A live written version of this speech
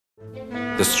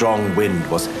The strong wind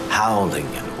was howling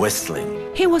and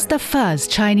whistling. He was the first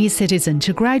Chinese citizen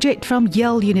to graduate from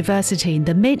Yale University in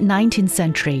the mid-19th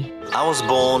century. I was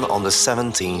born on the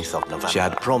 17th of November. She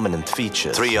had prominent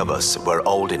features. 3 of us were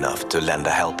old enough to lend a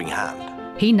helping hand.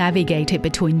 He navigated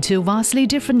between 2 vastly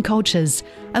different cultures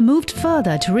and moved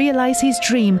further to realize his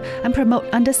dream and promote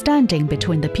understanding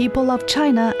between the people of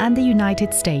China and the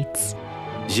United States.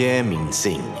 Ye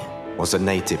Mingxing was a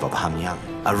native of Heyang.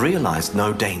 I realized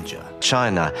no danger.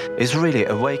 China is really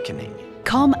awakening.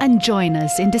 Come and join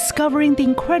us in discovering the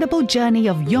incredible journey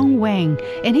of Yong Wang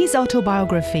in his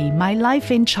autobiography, My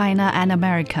Life in China and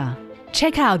America.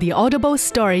 Check out the Audible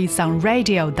stories on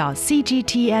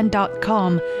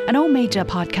radio.cgtn.com and all major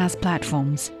podcast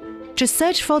platforms. Just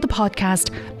search for the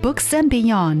podcast Books and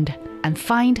Beyond and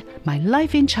find My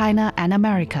Life in China and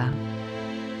America.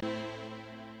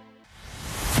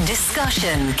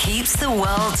 Discussion keeps the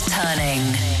world turning.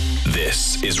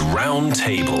 This is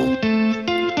Roundtable.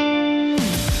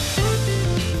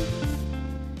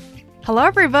 Hello,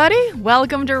 everybody.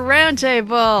 Welcome to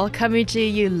Roundtable, coming to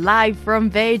you live from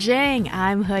Beijing.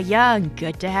 I'm Heyang.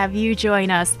 Good to have you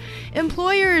join us.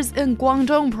 Employers in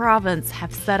Guangdong Province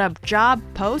have set up job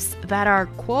posts that are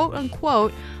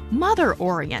quote-unquote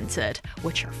mother-oriented,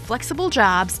 which are flexible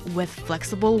jobs with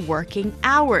flexible working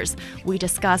hours. We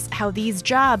discuss how these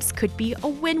jobs could be a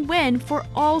win-win for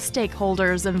all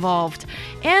stakeholders involved.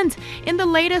 And in the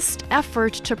latest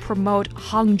effort to promote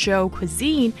Hangzhou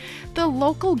cuisine, the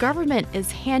local government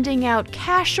is handing out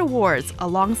cash awards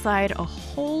alongside a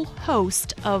whole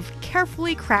host of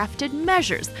carefully crafted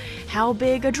measures. How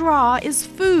big a draw is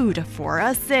food for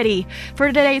a city? For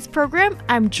today's program,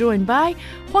 I'm joined by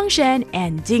Huang Shan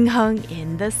and Ding Heng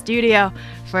in the studio.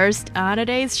 First on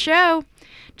today's show,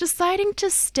 deciding to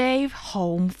stay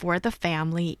home for the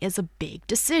family is a big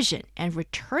decision, and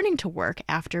returning to work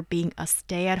after being a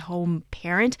stay-at-home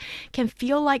parent can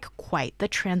feel like quite the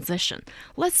transition.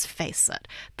 Let's face it,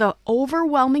 the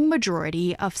overwhelming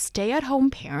majority of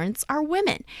stay-at-home parents are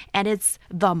women, and it's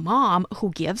the mom who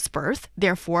gives birth.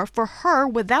 Therefore, for her,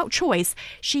 without choice,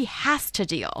 she has to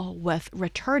deal with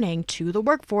returning to the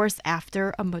workforce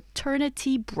after a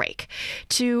maternity break.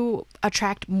 To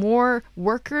attract more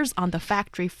workers on the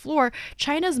factory floor,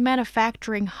 China's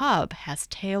manufacturing hub has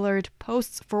tailored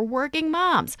posts for working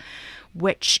moms,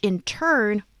 which in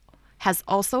turn has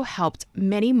also helped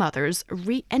many mothers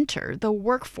re-enter the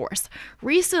workforce.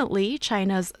 Recently,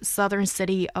 China's southern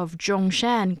city of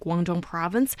Zhongshan, Guangdong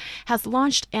Province, has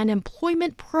launched an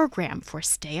employment program for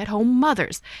stay-at-home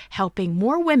mothers, helping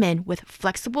more women with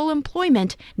flexible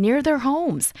employment near their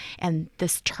homes. And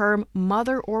this term,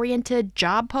 mother-oriented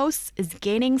job posts, is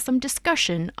gaining some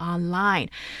discussion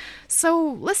online.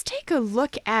 So let's take a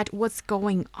look at what's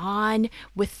going on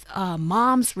with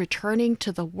moms returning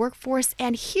to the workforce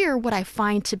and hear what I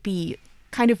find to be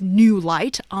kind of new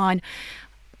light on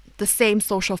the same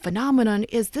social phenomenon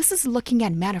is this is looking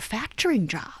at manufacturing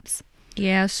jobs.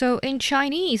 Yeah, so in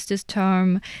Chinese, this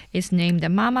term is named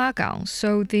Mama Gang.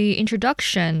 So the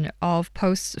introduction of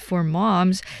posts for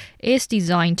moms is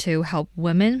designed to help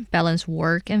women balance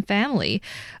work and family.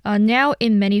 Now,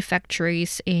 in many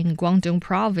factories in Guangdong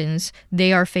Province,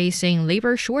 they are facing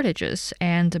labor shortages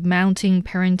and mounting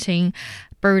parenting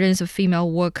burdens of female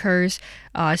workers.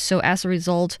 So as a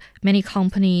result, many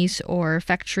companies or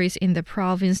factories in the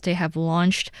province, they have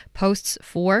launched posts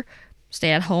for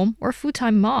stay-at-home or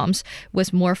full-time moms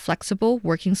with more flexible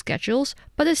working schedules,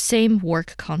 but the same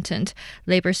work content,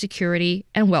 labor security,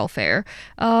 and welfare.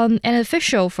 An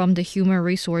official from the Human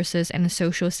Resources and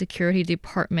Social Security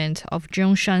Department of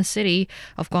Zhongshan City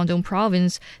of Guangdong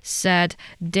Province said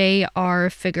they are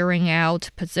figuring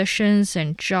out positions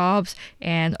and jobs,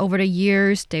 and over the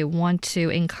years, they want to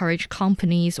encourage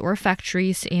companies or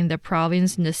factories in the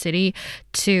province, in the city,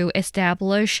 to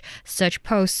establish such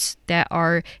posts that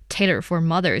are tailored for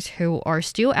mothers who are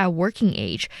still at working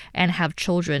age and have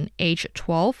children age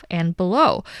 12 and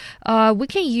below. We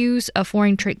can use a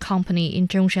foreign trade company in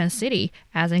Zhongshan City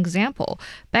as an example.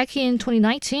 Back in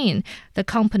 2019, the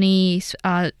company's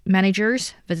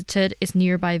managers visited its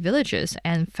nearby villages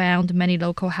and found many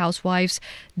local housewives.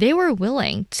 They were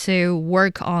willing to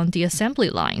work on the assembly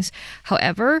lines.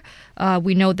 However,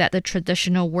 we know that the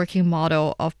traditional working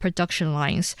model of production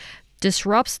lines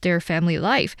disrupts their family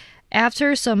life.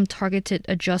 After some targeted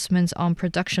adjustments on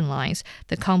production lines,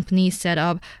 the company set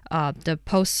up the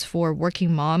posts for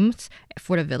working moms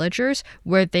for the villagers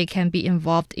where they can be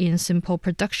involved in simple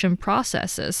production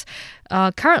processes.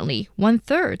 Currently,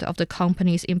 1/3 of the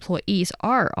company's employees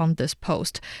are on this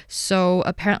post. So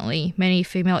apparently, many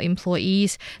female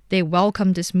employees, they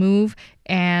welcome this move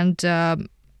and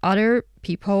other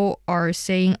people are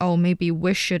saying, oh, maybe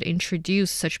we should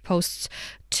introduce such posts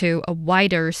to a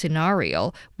wider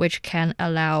scenario, which can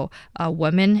allow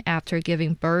women after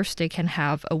giving birth, they can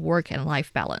have a work and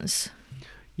life balance.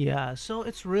 Yeah, so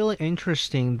it's really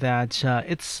interesting that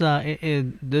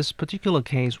in this particular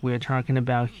case we're talking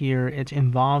about here, it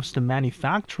involves the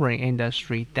manufacturing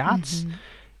industry. That's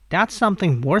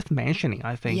something worth mentioning,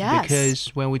 I think, Yes. because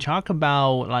when we talk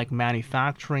about like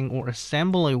manufacturing or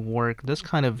assembly work, this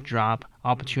kind of job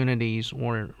opportunities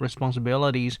or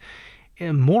responsibilities,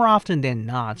 more often than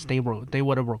not, they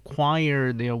would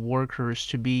require their workers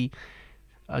to be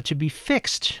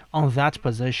fixed on that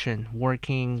position,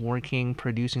 working,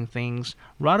 producing things,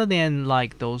 rather than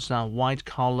like those white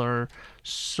collar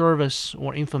service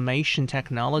or information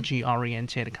technology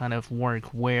oriented kind of work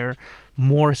where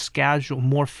more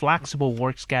flexible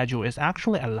work schedule is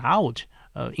actually allowed.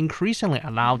 Increasingly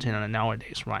allowed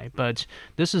nowadays, right? But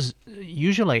this is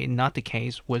usually not the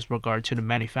case with regard to the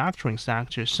manufacturing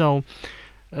sector. So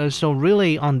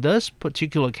really, on this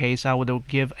particular case, I would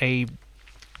give a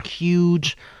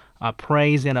huge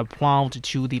praise and applaud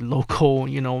to the local,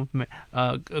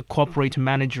 corporate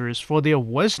managers for their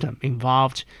wisdom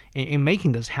involved in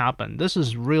making this happen. This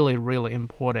is really, really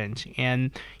important.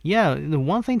 And yeah, the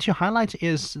one thing to highlight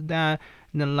is that,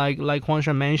 like Huang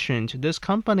Shan mentioned, this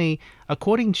company,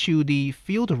 according to the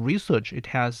field research it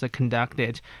has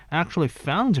conducted, actually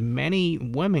found many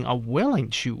women are willing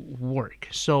to work.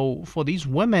 So for these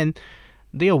women,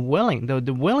 they are willing.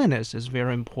 The willingness is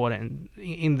very important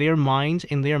in their mind,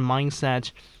 in their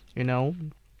mindset.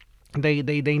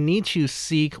 They need to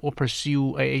seek or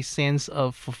pursue a sense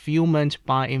of fulfillment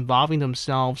by involving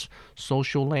themselves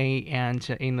socially and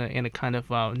in a kind of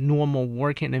normal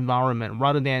working environment,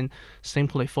 rather than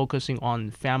simply focusing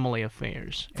on family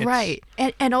affairs. Right.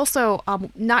 And also,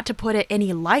 not to put it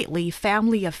any lightly,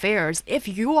 family affairs, if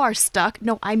you are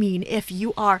if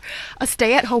you are a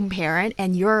stay-at-home parent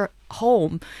and you're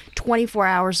home 24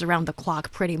 hours around the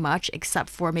clock pretty much, except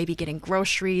for maybe getting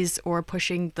groceries or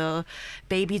pushing the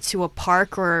baby to a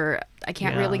park, or I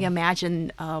can't really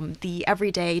imagine the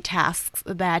everyday tasks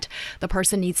that the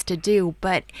person needs to do,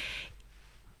 but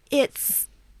it's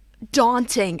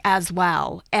daunting as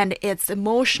well, and it's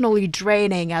emotionally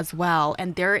draining as well,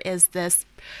 and there is this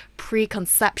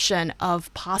preconception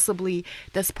of possibly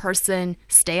this person,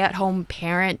 stay-at-home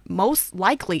parent, most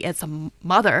likely it's a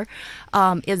mother,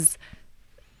 is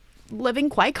living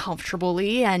quite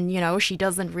comfortably, and she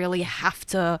doesn't really have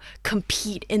to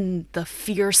compete in the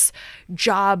fierce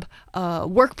job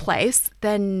workplace,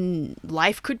 then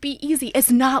life could be easy.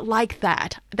 It's not like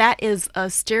that. That is a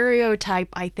stereotype,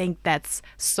 I think, that's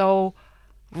so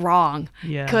wrong.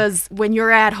 Because when you're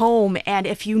at home and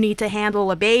if you need to handle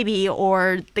a baby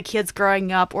or the kid's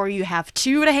growing up, or you have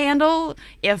two to handle,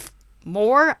 if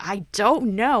more, I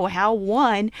don't know how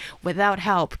one without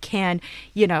help can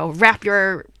wrap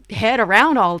your head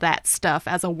around all that stuff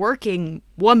as a working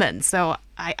woman. So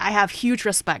I have huge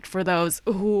respect for those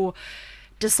who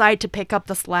decide to pick up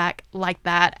the slack like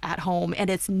that at home, and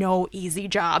it's no easy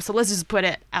job. So let's just put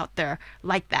it out there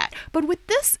like that. But with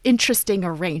this interesting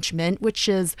arrangement, which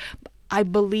is, I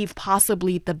believe,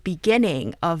 possibly the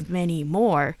beginning of many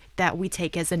more that we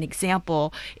take as an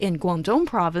example in Guangdong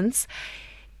Province,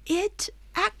 it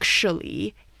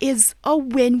actually is a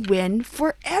win-win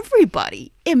for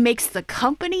everybody. It makes the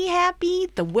company happy,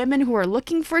 the women who are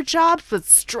looking for jobs but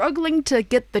struggling to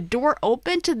get the door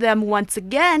open to them once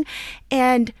again,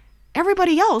 and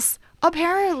everybody else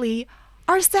apparently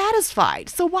are satisfied.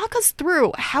 So walk us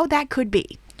through how that could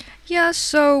be. Yeah,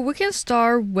 so we can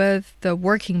start with the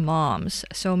working moms.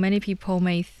 So many people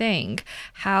may think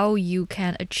how you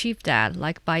can achieve that,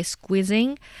 like by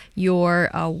squeezing your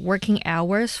working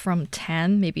hours from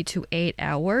 10 maybe to 8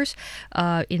 hours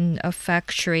in a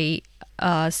factory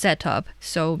setup.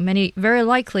 So very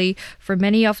likely for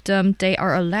many of them, they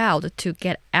are allowed to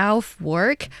get out of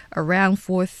work around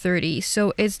 4:30.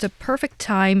 So it's the perfect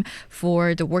time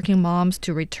for the working moms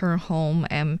to return home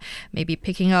and maybe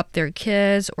picking up their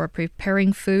kids or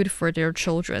preparing food for their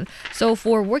children. So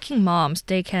for working moms,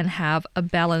 they can have a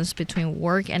balance between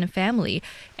work and family.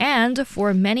 And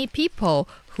for many people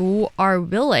who are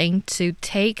willing to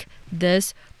take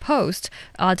this post,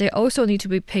 they also need to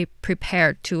be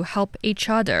prepared to help each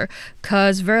other,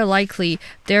 because very likely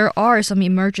there are some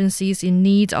emergencies in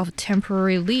need of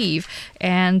temporary leave,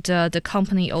 and the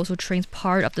company also trains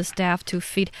part of the staff to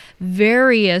fit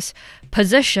various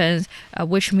positions,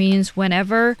 which means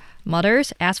whenever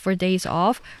mothers ask for days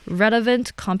off,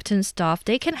 relevant, competent staff,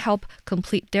 they can help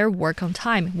complete their work on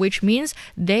time, which means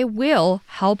they will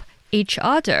help each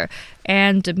other.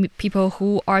 And the people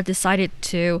who are decided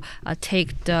to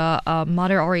take the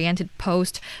mother-oriented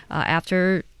post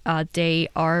after they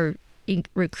are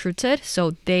recruited,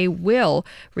 so they will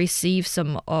receive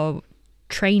some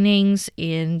trainings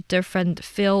in different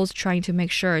fields, trying to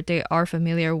make sure they are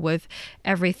familiar with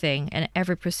everything and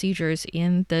every procedures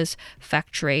in this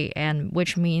factory, and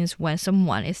which means when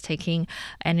someone is taking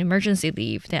an emergency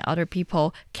leave, then other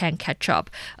people can catch up.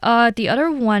 The other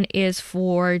one is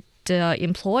for the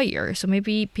employer. So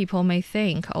maybe people may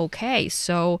think, okay,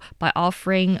 so by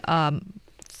offering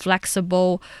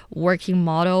flexible working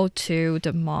model to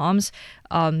the moms,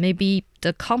 maybe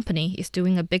the company is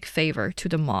doing a big favor to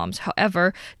the moms.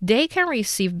 However, they can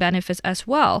receive benefits as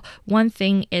well. One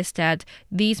thing is that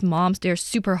these moms, they're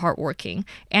super hardworking,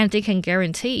 and they can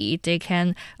guarantee they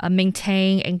can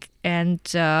maintain and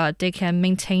they can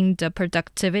maintain the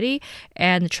productivity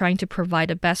and trying to provide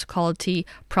the best quality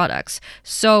products.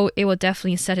 So it will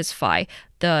definitely satisfy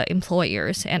the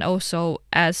employers. And also,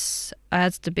 as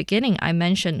the beginning I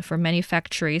mentioned, for many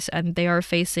factories, and they are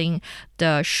facing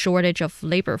the shortage of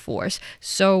labor force.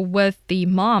 So with the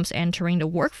moms entering the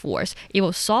workforce, it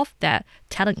will solve that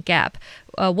talent gap.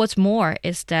 What's more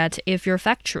is that if your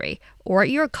factory or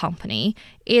your company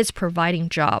is providing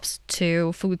jobs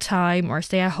to full-time or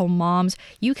stay-at-home moms,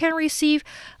 you can receive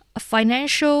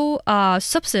financial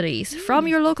subsidies from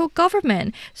your local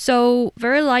government. So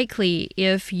very likely,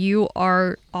 if you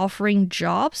are offering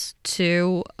jobs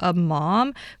to a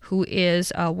mom who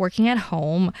is working at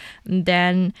home,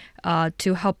 then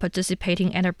to help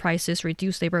participating enterprises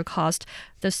reduce labor cost,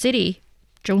 the city,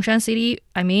 Zhongshan City,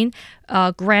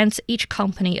 grants each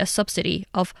company a subsidy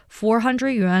of 400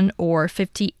 yuan or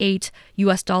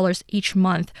 $58 each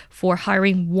month for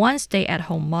hiring one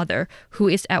stay-at-home mother who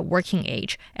is at working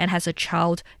age and has a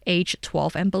child age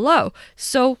 12 and below.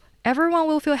 So everyone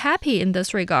will feel happy in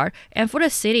this regard. And for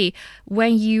the city,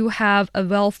 when you have a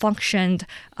well-functioned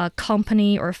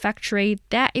company or factory,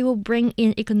 that it will bring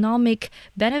in economic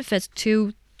benefits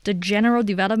to the general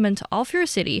development of your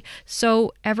city.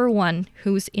 So everyone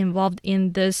who's involved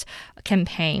in this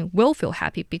campaign will feel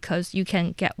happy because you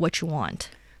can get what you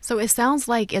want. So it sounds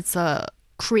like it's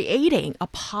creating a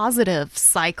positive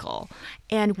cycle.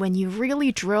 And when you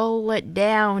really drill it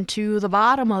down to the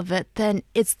bottom of it, then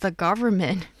it's the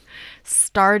government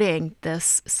starting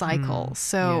this cycle.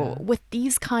 With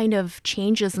these kind of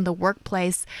changes in the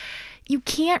workplace, you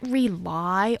can't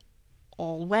rely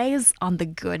always on the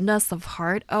goodness of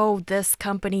heart. Oh, this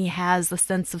company has a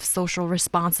sense of social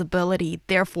responsibility,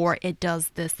 therefore it does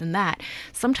this and that.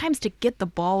 Sometimes to get the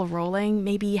ball rolling,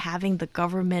 maybe having the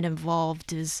government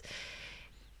involved is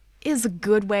a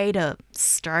good way to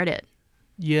start it.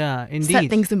 Yeah, indeed. Set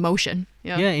things in motion.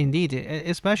 Yeah, indeed.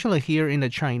 Especially here in the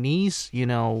Chinese,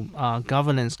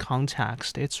 governance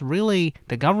context, it's really,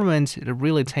 the government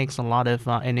really takes a lot of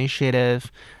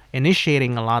initiative,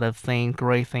 initiating a lot of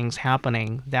great things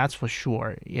happening. That's for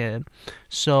sure. Yeah.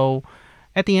 So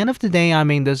at the end of the day,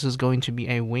 this is going to be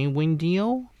a win-win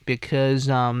deal because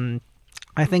I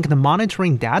think the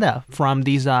monitoring data from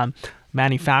these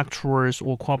manufacturers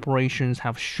or corporations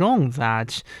have shown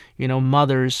that,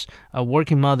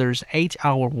 working mothers,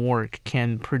 8-hour work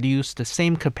can produce the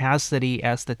same capacity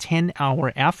as the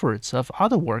 10-hour efforts of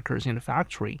other workers in the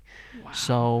factory. Wow.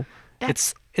 So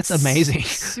it's amazing.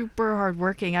 Super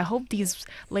hardworking. I hope these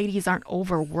ladies aren't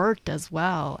overworked as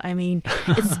well.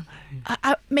 It's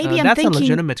maybe I'm that's thinking, a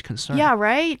legitimate concern. Yeah,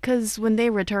 right? Because when they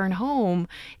return home,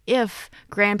 if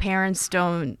grandparents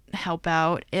don't help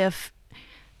out, if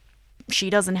she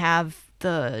doesn't have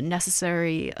the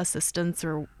necessary assistance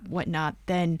or whatnot,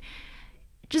 then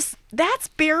just that's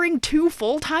bearing 2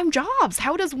 full-time jobs.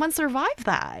 How does one survive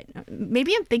that?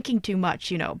 Maybe I'm thinking too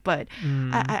much, but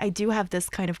I do have this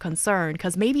kind of concern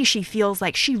because maybe she feels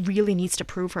like she really needs to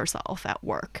prove herself at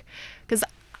work. Because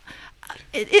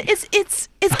it's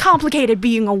complicated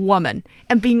being a woman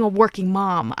and being a working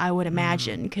mom, I would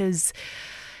imagine, because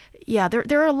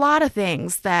there are a lot of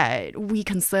things that we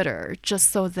consider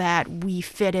just so that we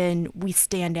fit in, we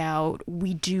stand out,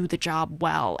 we do the job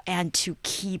well, and to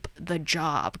keep the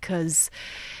job, because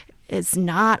it's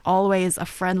not always a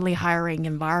friendly hiring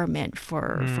environment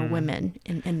for women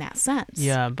in that sense.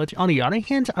 Yeah, but on the other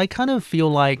hand, I kind of feel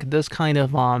like this kind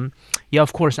of,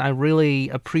 of course, I really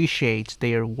appreciate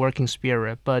their working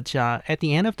spirit, but at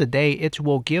the end of the day, it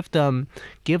will give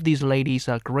these ladies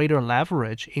a greater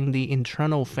leverage in the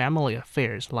internal family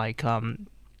affairs, like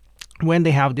when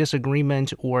they have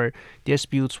disagreement or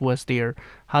disputes with their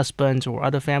husbands or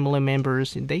other family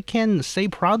members, they can say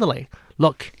proudly,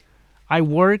 look, I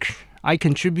work, I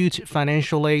contribute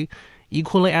financially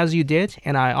equally as you did,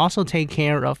 and I also take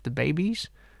care of the babies.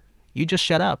 you just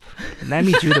shut up. Let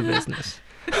me do the business.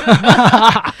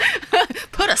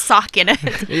 Put a sock in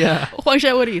it. Yeah. Huang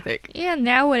Shan, what do you think? Yeah,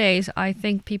 nowadays, I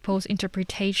think people's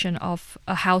interpretation of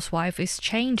a housewife is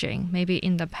changing. Maybe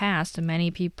in the past, many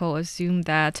people assume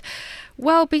that,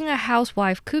 well, being a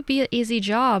housewife could be an easy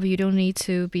job. You don't need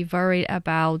to be worried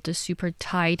about the super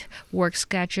tight work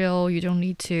schedule. You don't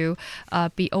need to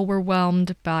be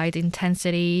overwhelmed by the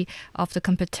intensity of the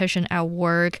competition at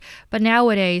work. But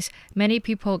nowadays, many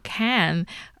people can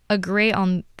agree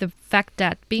on the fact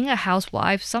that being a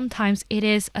housewife, sometimes it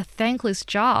is a thankless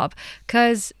job,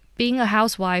 because being a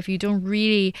housewife, you don't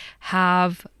really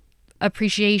have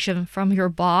appreciation from your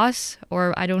boss,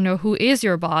 or I don't know who is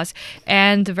your boss,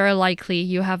 and very likely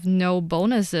you have no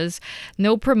bonuses,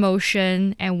 no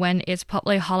promotion, and when it's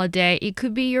public holiday, it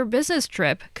could be your business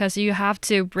trip because you have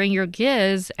to bring your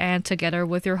kids and together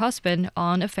with your husband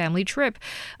on a family trip.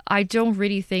 I don't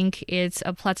really think it's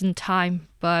a pleasant time,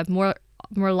 but more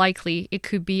likely it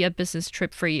could be a business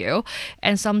trip for you.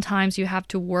 And sometimes you have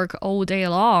to work all day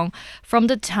long, from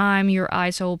the time your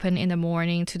eyes open in the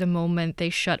morning to the moment they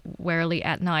shut wearily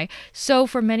at night. So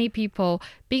for many people,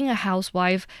 being a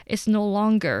housewife is no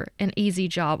longer an easy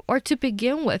job, or to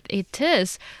begin with, it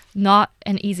is not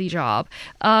an easy job.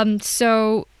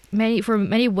 For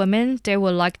many women, they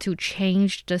would like to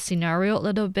change the scenario a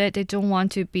little bit. They don't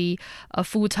want to be a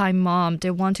full-time mom. They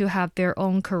want to have their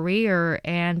own career,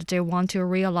 and they want to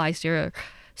realize their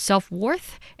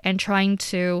self-worth and trying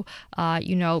to,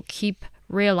 keep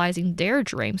realizing their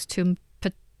dreams to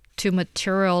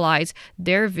materialize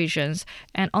their visions.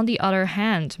 And on the other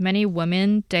hand, many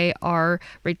women, they are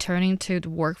returning to the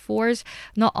workforce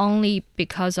not only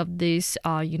because of these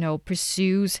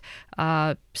pursuits.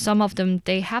 Some of them,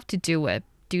 they have to do it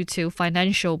due to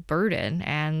financial burden,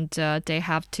 and they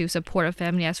have to support a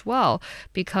family as well,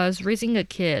 because raising a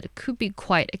kid could be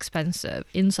quite expensive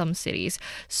in some cities.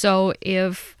 So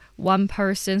if one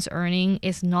person's earning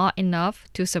is not enough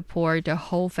to support the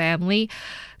whole family,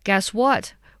 guess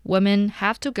what? Women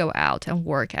have to go out and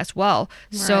work as well.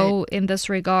 Right. So in this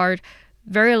regard,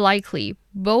 very likely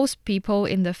both people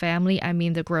in the family, I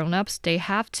mean the grown-ups, they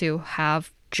have to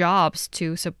have jobs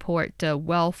to support the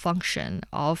well-function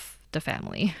of the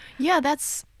family. Yeah,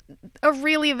 that's a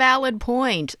really valid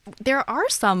point. There are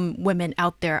some women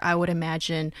out there, I would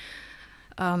imagine,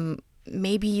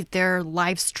 maybe their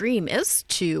live stream is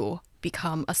to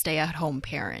become a stay-at-home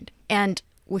parent. And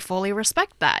we fully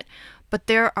respect that. But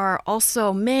there are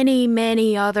also many,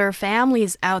 many other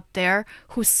families out there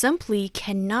who simply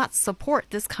cannot support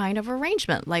this kind of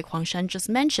arrangement, like Huang Shan just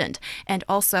mentioned. And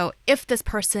also, if this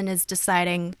person is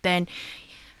deciding, then,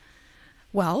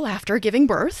 well, after giving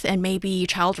birth and maybe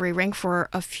child rearing for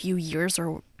a few years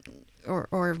or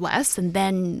less, and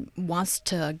then wants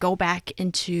to go back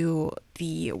into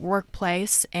the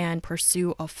workplace and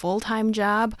pursue a full-time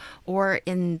job, or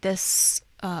in this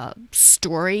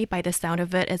story, by the sound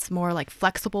of it, it's more like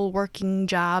flexible working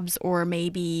jobs or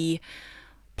maybe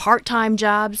part-time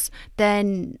jobs,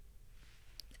 then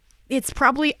it's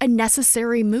probably a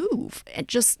necessary move. And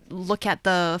just look at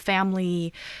the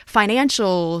family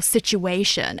financial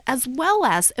situation, as well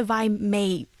as, if I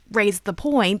may raise the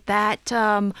point, that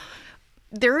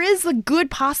there is a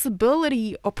good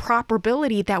possibility or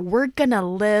probability that we're going to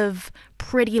live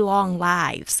pretty long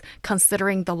lives,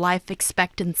 considering the life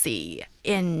expectancy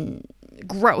in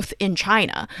growth in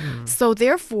China. So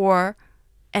therefore,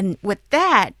 and with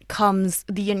that comes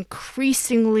the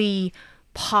increasingly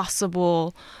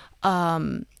possible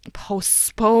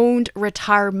postponed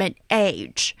retirement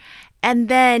age. And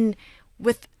then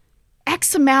with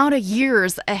X amount of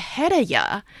years ahead of you,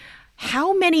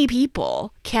 how many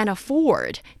people can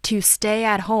afford to stay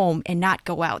at home and not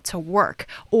go out to work?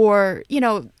 Or,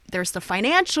 there's the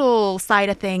financial side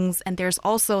of things, and there's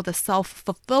also the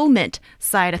self-fulfillment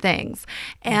side of things.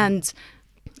 And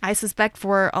I suspect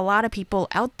for a lot of people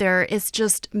out there, it's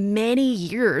just many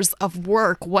years of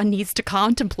work one needs to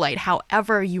contemplate,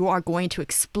 however you are going to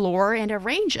explore and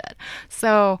arrange it.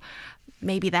 So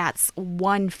maybe that's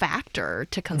one factor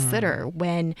to consider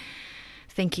when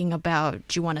thinking about,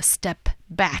 do you want to step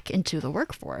back into the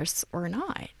workforce or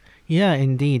not? Yeah,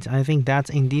 indeed. I think that's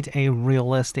indeed a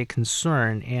realistic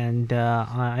concern. And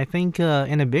I think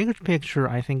in a bigger picture,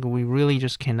 I think we really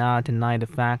just cannot deny the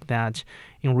fact that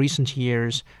in recent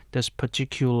years, this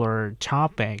particular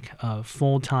topic of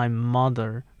full-time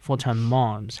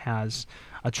moms has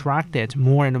attracted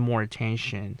more and more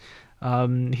attention.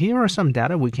 Here are some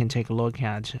data we can take a look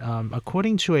at.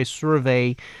 According to a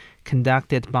survey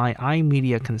conducted by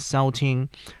iMedia Consulting,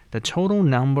 the total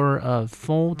number of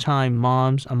full-time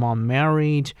moms among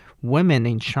married women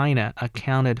in China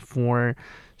accounted for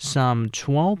some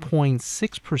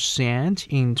 12.6%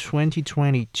 in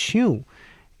 2022.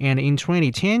 And in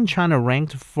 2010, China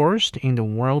ranked first in the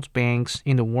World Bank's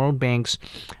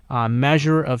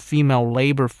measure of female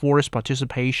labor force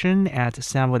participation at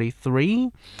 73.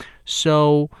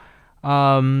 So, this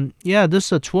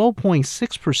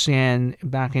 12.6%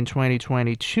 back in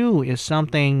 2022 is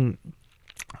something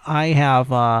I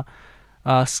have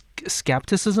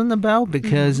skepticism about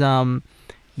because, do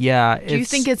you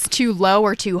think it's too low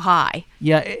or too high?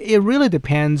 Yeah, it really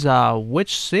depends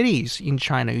which cities in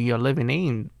China you're living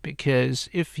in. Because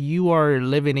if you are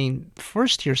living in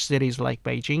first-tier cities like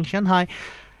Beijing, Shanghai,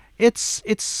 it's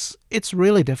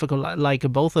really difficult. Like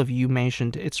both of you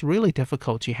mentioned, it's really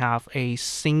difficult to have a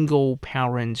single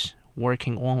parent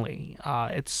working only.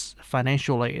 It's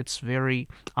financially, it's very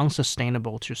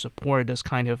unsustainable to support this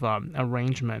kind of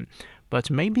arrangement. But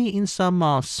maybe in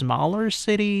some smaller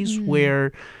cities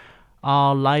where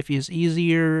life is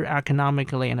easier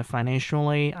economically and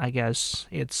financially, I guess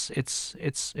it's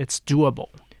doable.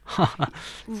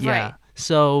 Yeah. Right.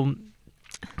 So,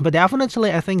 but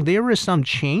definitely, I think there is some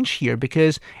change here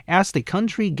because as the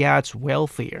country gets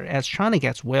wealthier, as China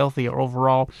gets wealthier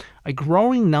overall, a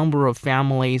growing number of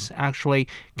families actually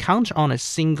count on a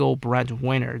single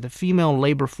breadwinner. The female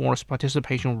labor force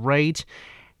participation rate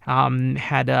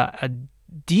had a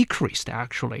decreased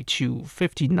actually to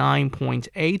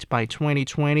 59.8 by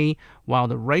 2020, while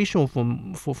the ratio for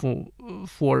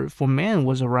men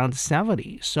was around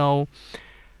 70. So,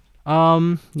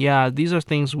 these are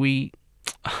things we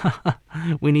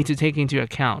we need to take into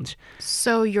account.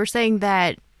 So you're saying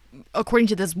that, according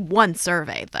to this one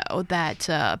survey, though,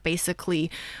 that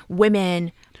basically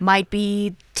women might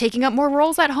be taking up more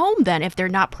roles at home then if they're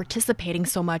not participating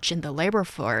so much in the labor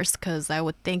force, because I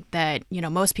would think that,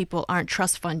 most people aren't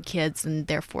trust fund kids and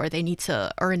therefore they need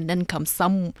to earn an income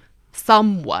somewhere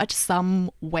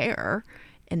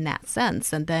in that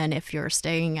sense. And then if you're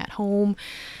staying at home,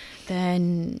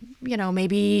 then,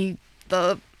 maybe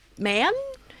the man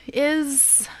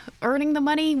is earning the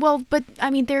money. Well, but I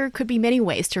mean, there could be many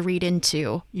ways to read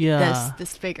into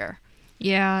this figure.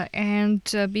 Yeah, and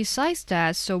besides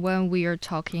that, so when we are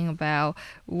talking about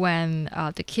when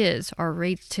the kids are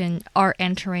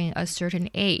entering a certain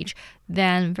age,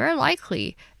 then very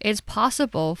likely it's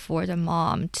possible for the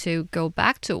mom to go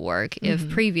back to work if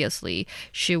previously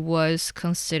she was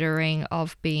considering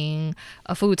of being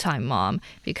a full-time mom,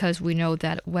 because we know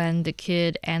that when the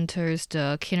kid enters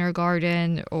the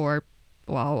kindergarten or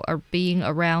being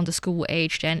around the school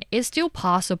age, then it's still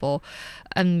possible.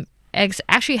 It's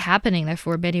actually happening that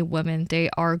for many women, they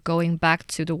are going back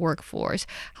to the workforce.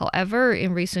 However,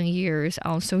 in recent years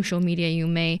on social media, you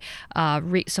may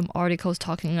read some articles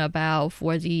talking about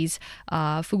for these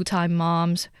full-time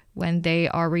moms, when they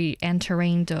are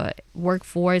re-entering the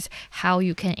workforce, how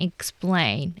you can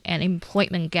explain an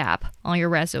employment gap on your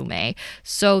resume.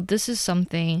 So this is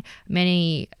something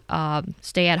many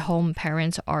stay-at-home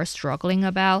parents are struggling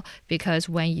about, because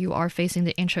when you are facing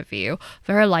the interview,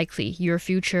 very likely your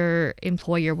future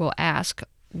employer will ask,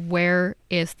 where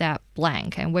is that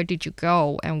blank and where did you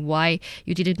go and why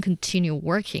you didn't continue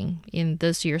working in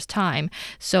this year's time.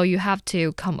 So you have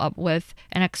to come up with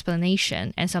an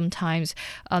explanation, and sometimes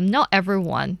not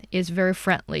everyone is very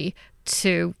friendly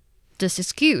to this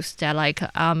excuse that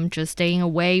I'm just staying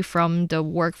away from the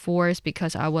workforce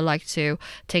because I would like to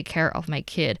take care of my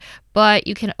kid. But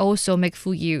you can also make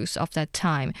full use of that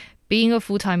time. Being a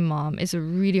full-time mom is a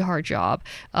really hard job.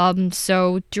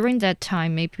 So during that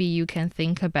time, maybe you can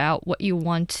think about what you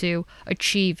want to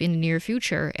achieve in the near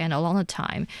future. And along the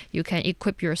time, you can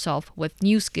equip yourself with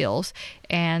new skills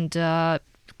and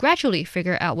gradually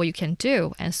figure out what you can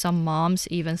do. And some moms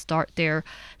even start their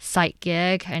side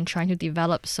gig and trying to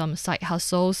develop some side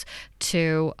hustles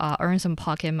to earn some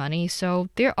pocket money. So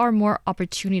there are more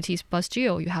opportunities, but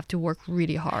still you have to work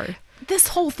really hard. This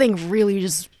whole thing really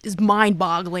just is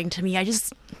mind-boggling to me.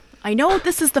 I know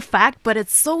this is the fact, but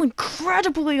it's so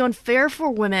incredibly unfair for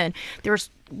women.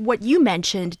 There's what you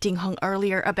mentioned, Ding Heng,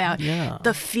 earlier about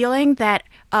the feeling that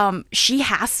she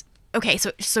has. Okay,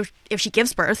 so if she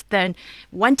gives birth, then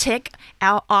one tick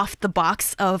out off the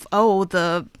box of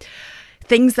the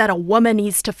things that a woman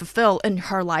needs to fulfill in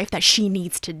her life that she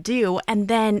needs to do. And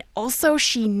then also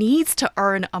she needs to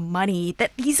earn a money.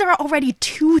 That these are already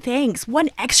two things, one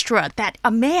extra that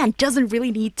a man doesn't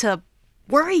really need to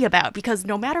worry about, because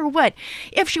no matter what,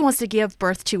 if she wants to give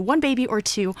birth to one baby or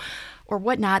two or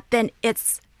whatnot, then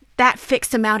that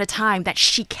fixed amount of time that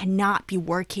she cannot be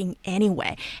working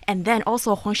anyway. And then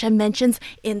also Huang Shan mentions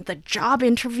in the job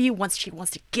interview, once she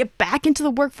wants to get back into the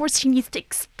workforce, she needs to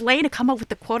explain, to come up with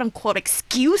the quote-unquote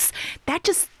excuse. That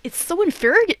just, it's so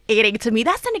infuriating to me.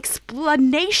 That's an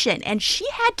explanation. And she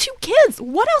had 2 kids.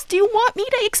 What else do you want me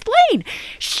to explain?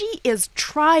 She is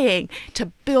trying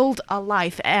to build a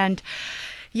life. And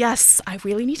yes, I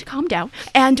really need to calm down.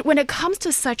 And when it comes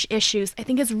to such issues, I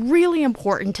think it's really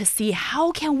important to see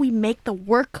how can we make the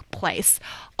workplace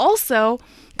also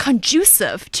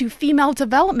conducive to female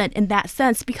development in that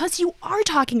sense, because you are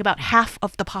talking about half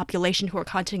of the population who are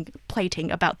contemplating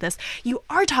about this. You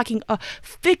are talking a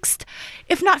fixed,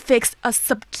 if not fixed, a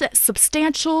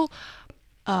substantial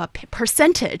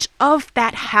percentage of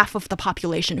that half of the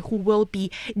population who will be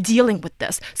dealing with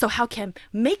this. So how can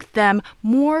make them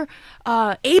more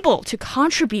able to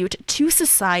contribute to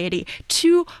society,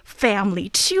 to family,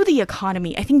 to the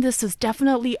economy? I think this is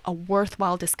definitely a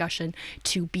worthwhile discussion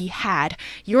to be had.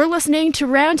 You're listening to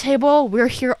Roundtable. We're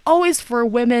here always for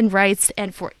women's rights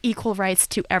and for equal rights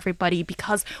to everybody,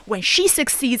 because when she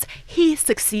succeeds, he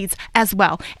succeeds as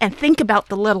well. And think about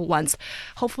the little ones.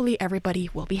 Hopefully everybody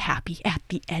will be happy at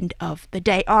the end of the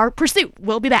day. Our pursuit.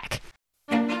 We'll be back.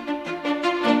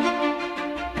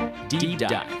 Deep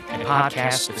Dive, a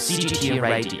podcast of CGTN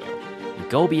Radio. We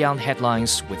go beyond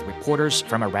headlines with reporters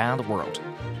from around the world.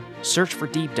 Search for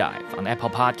Deep Dive on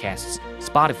Apple Podcasts,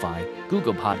 Spotify,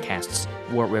 Google Podcasts,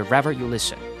 or wherever you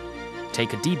listen.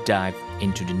 Take a deep dive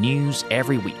into the news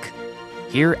every week.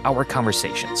 Hear our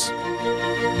conversations.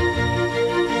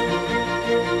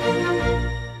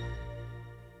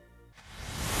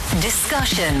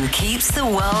 Discussion keeps the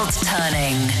world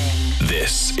turning.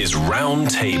 This is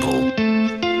Roundtable.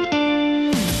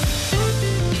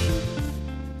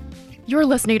 You're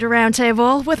listening to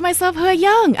Roundtable with myself,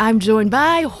 Heyang. I'm joined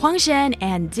by Huang Shan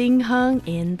and Ding Heng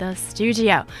in the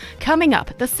studio. Coming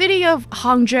up, the city of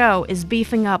Hangzhou is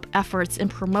beefing up efforts in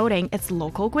promoting its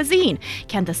local cuisine.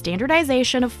 Can the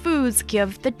standardization of foods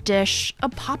give the dish a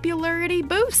popularity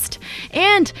boost?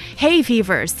 And hay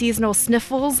fever, seasonal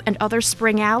sniffles, and other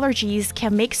spring allergies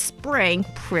can make spring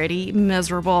pretty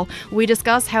miserable. We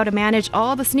discuss how to manage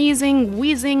all the sneezing,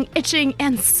 wheezing, itching,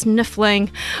 and sniffling.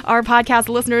 Our podcast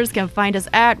listeners can find us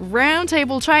at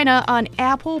Roundtable China on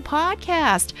Apple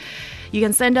Podcast. You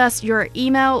can send us your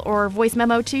email or voice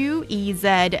memo to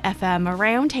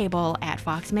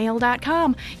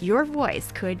ezfmroundtable@foxmail.com. Your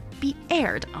voice could be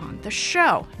aired on the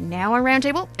show. Now on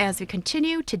Roundtable, as we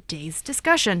continue today's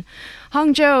discussion.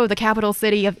 Hangzhou, the capital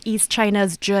city of East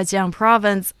China's Zhejiang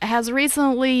Province, has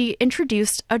recently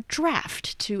introduced a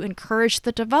draft to encourage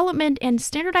the development and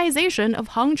standardization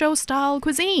of Hangzhou-style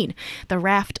cuisine. The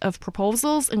raft of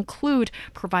proposals include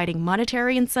providing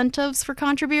monetary incentives for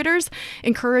contributors,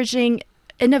 encouraging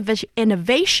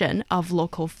innovation of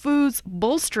local foods,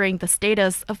 bolstering the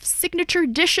status of signature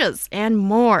dishes, and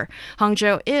more.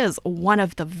 Hangzhou is one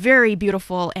of the very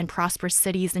beautiful and prosperous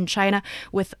cities in China,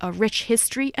 with a rich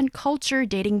history and culture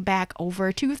dating back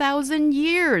over 2,000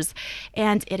 years.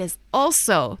 And it is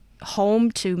also home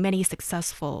to many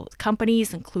successful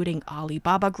companies, including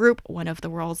Alibaba Group, one of the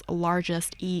world's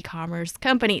largest e-commerce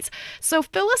companies. So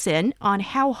fill us in on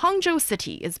how Hangzhou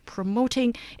City is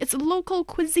promoting its local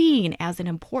cuisine as an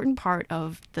important part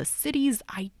of the city's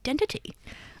identity.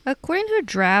 According to a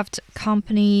draft,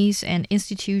 companies and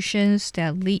institutions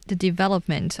that lead the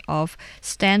development of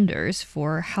standards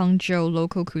for Hangzhou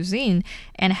local cuisine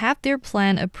and have their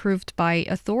plan approved by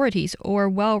authorities or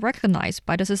well recognized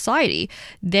by the society,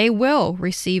 they will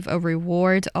receive a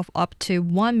reward of up to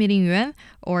 1 million yuan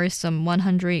or some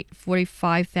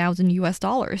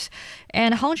 $145,000.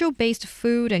 And Hangzhou-based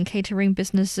food and catering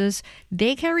businesses,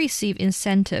 they can receive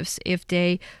incentives if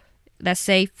they, let's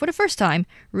say, for the first time,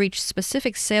 reach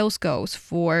specific sales goals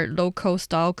for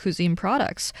local-style cuisine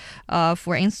products.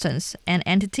 For instance, an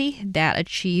entity that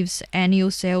achieves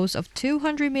annual sales of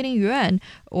 200 million yuan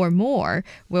or more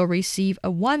will receive a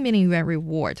 1 million yuan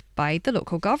reward by the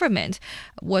local government.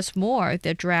 What's more,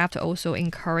 the draft also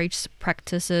encourages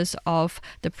practices of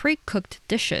the pre-cooked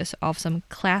dishes of some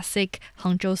classic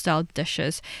Hangzhou-style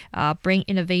dishes, bring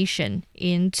innovation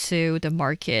into the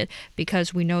market,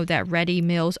 because we know that ready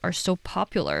meals are so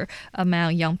popular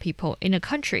among young people in the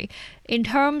country. In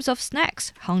terms of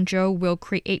snacks, Hangzhou will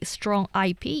create strong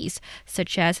IPs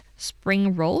such as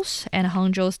spring rolls and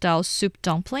Hangzhou-style soup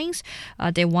dumplings.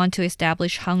 They want to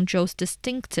establish Hangzhou's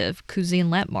distinctive cuisine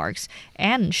landmarks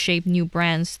and shape new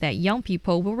brands that young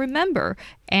people will remember,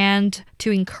 and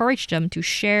to encourage them to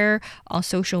share on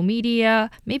social media,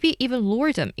 maybe even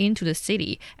lure them into the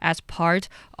city as part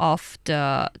of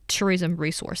the tourism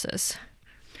resources.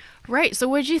 Right. So,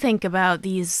 what did you think about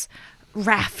these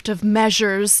raft of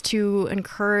measures to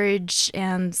encourage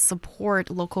and support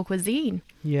local cuisine?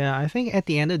 Yeah, I think at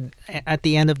the end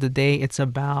of the day, it's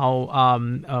about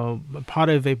part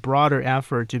of a broader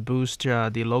effort to boost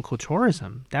the local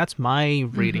tourism. That's my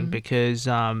reading because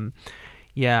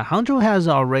yeah, Hangzhou has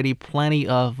already plenty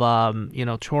of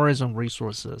tourism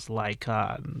resources like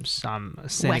some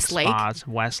scenic West Lake. spots,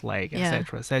 West Lake, Yeah.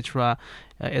 etc., etc.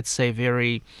 It's a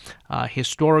very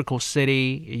historical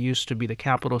city. It used to be the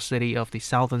capital city of the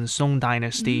Southern Song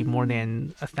Dynasty more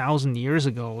than 1,000 years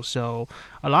ago. So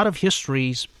a lot of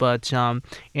histories, but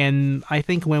and I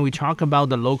think when we talk about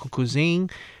the local cuisine,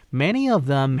 many of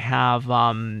them have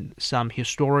some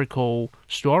historical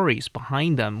stories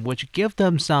behind them, which give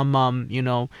them some,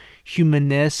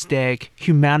 humanistic,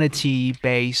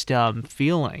 humanity-based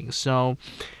feeling. So,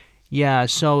 yeah,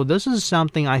 so this is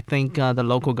something I think the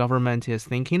local government is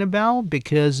thinking about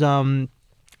because in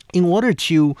order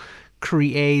to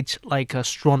create like a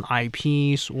strong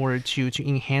IPs or to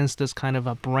enhance this kind of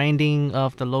a branding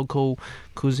of the local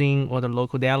cuisine or the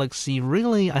local delicacy,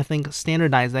 really, I think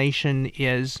standardization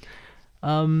is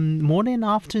more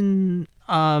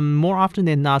often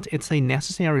than not, it's a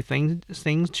necessary thing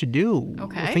to do.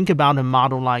 Okay. Think about a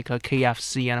model like a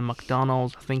KFC and a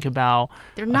McDonald's. Think about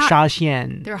They're not-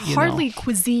 Shaxian. They're you hardly know.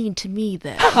 cuisine to me,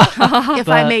 then, if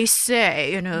I may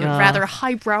say, in a Yeah. rather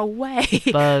highbrow way.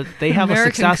 But they have a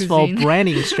American successful cuisine.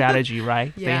 branding strategy,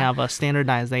 right? They Yeah. have a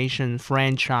standardization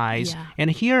franchise. Yeah. And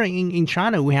here in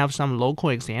China, we have some local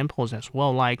examples as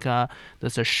well, like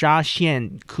there's a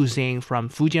Shaxian cuisine from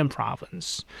Fujian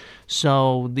province.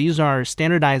 So these are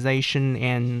standardization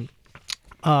and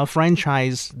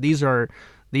franchise. These are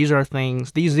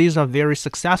things. These are very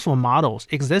successful models,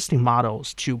 existing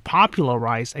models to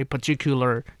popularize a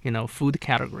particular food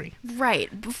category.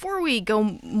 Right. Before we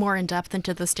go more in depth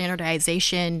into the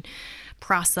standardization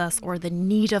process or the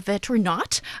need of it or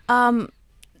not, my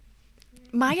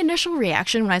initial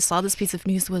reaction when I saw this piece of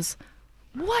news was,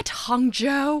 what,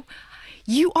 Hangzhou?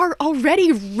 You are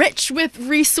already rich with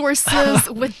resources,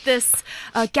 with this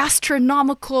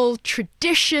gastronomical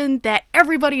tradition that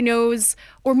everybody knows,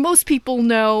 or most people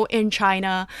know in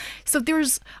China. So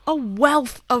there's a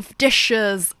wealth of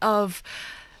dishes, of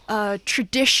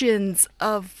traditions,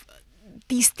 of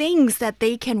these things that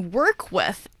they can work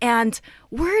with. And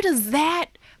where does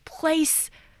that place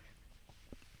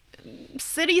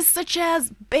cities such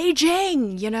as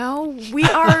Beijing? We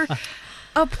are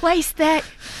a place that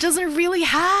doesn't really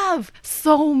have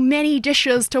so many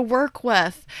dishes to work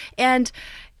with. And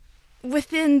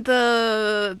within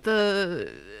the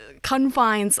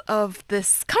confines of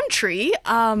this country,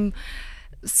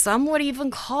 some would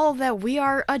even call that we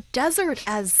are a desert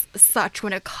as such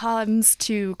when it comes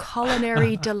to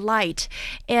culinary delight.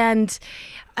 And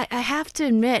I have to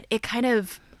admit, it kind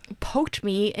of poked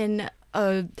me in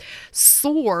a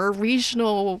sore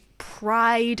regional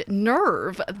pride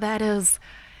nerve that is,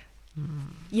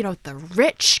 the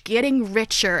rich getting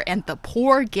richer and the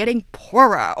poor getting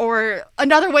poorer. Or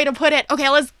another way to put it, okay,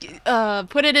 let's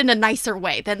put it in a nicer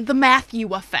way, than the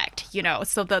Matthew effect,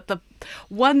 so that the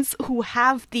ones who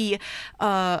have the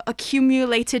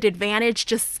accumulated advantage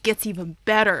just gets even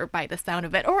better by the sound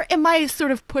of it. Or am I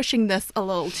sort of pushing this a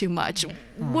little too much?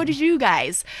 What did you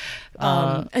guys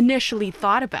initially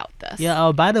thought about this?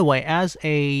 Yeah. By the way,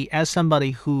 as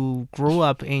somebody who grew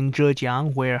up in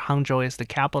Zhejiang, where Hangzhou is the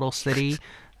capital city,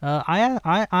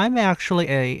 I'm actually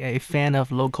a fan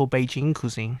of local Beijing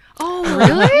cuisine. Oh,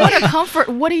 really? What a comfort.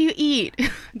 What do you eat?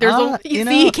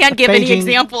 You can't give any Beijing-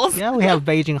 examples. Yeah, we have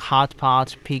Beijing hot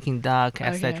pot, Peking duck,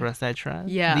 etc., etc.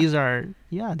 Yeah. These are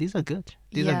good.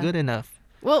 These Yeah. are good enough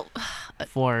Well,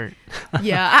 for.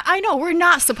 yeah, I know we're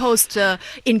not supposed to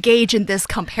engage in this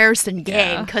comparison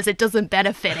game because it doesn't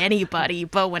benefit anybody.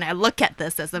 But when I look at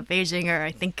this as a Beijinger,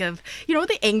 I think of,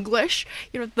 the English,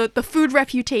 the food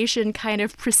reputation kind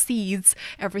of precedes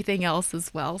everything else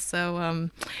as well. So,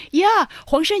 yeah,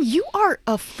 Huang Shan, you are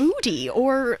a foodie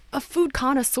or a food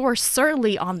connoisseur,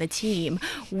 certainly on the team.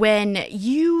 When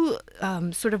you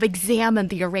sort of examine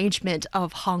the arrangement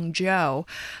of Hangzhou,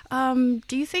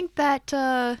 do you think that...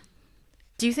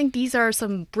 do you think these are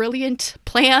some brilliant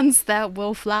plans that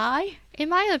will fly? In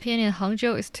my opinion,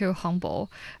 Hangzhou is too humble.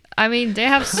 I mean, they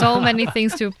have so many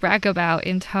things to brag about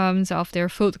in terms of their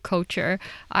food culture.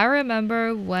 I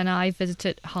remember when I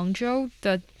visited Hangzhou,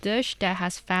 the dish that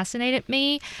has fascinated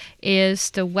me is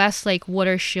the Westlake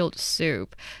water shield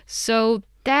soup. So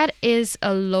that is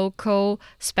a local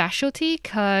specialty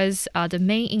because the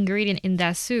main ingredient in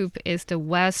that soup is the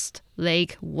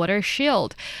Westlake water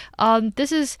shield.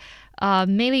 This is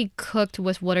mainly cooked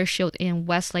with water shield in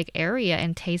Westlake area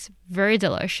and tastes very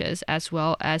delicious as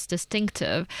well as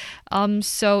distinctive.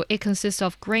 So it consists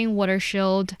of green water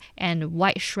shield and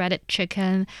white shredded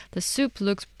chicken. The soup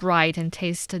looks bright and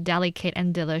tastes delicate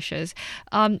and delicious.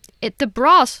 The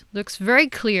broth looks very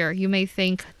clear. You may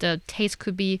think the taste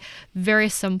could be very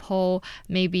simple,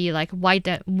 maybe like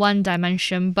one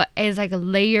dimension, but it's like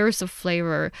layers of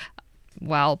flavor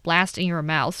blast in your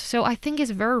mouth. So I think it's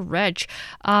very rich.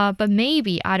 But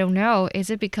maybe, I don't know,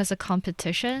 is it because the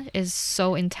competition is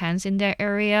so intense in that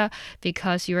area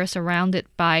because you're surrounded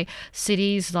by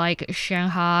cities like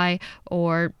Shanghai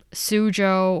or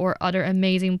Suzhou or other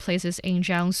amazing places in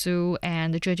Jiangsu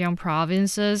and the Zhejiang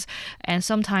provinces, and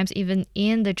sometimes even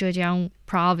in the Zhejiang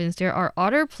province there are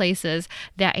other places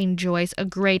that enjoys a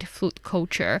great food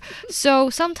culture. So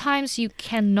sometimes you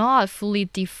cannot fully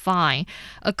define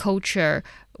a culture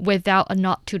without a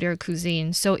nod to their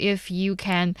cuisine. So if you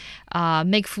can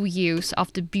make full use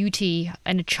of the beauty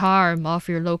and the charm of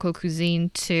your local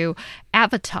cuisine to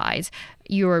advertise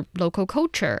your local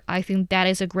culture, I think that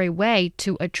is a great way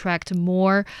to attract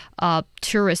more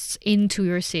tourists into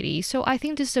your city. So I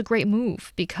think this is a great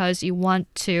move because you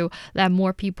want to let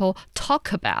more people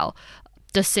talk about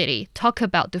the city, talk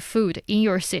about the food in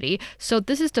your city. So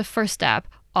this is the first step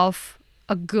of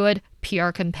a good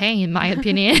PR campaign, in my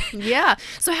opinion. Yeah.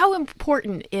 So how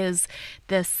important is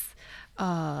this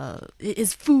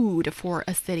is food for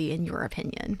a city in your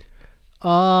opinion?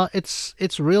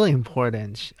 It's really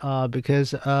important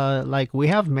because like we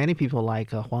have many people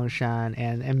like Huang Shan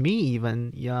and me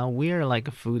even, we're like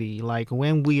a foodie. Like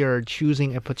when we are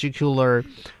choosing a particular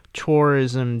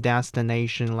tourism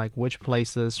destination, like which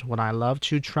places would I love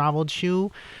to travel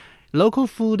to, local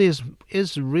food is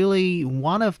really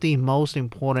one of the most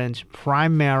important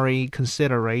primary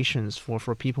considerations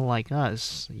for people like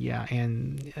us. Yeah,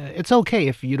 and it's okay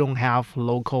if you don't have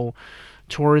local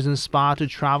tourism spot to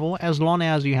travel, as long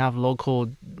as you have local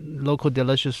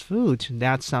delicious food.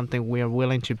 That's something we are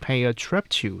willing to pay a trip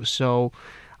to. So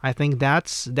I think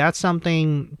that's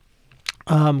something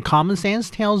common sense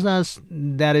tells us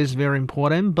that is very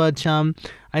important. But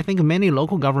I think many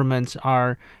local governments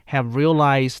have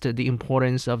realized the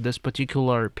importance of this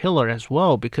particular pillar as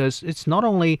well, because it's not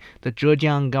only the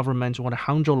Zhejiang government or the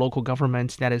Hangzhou local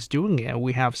government that is doing it.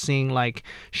 We have seen like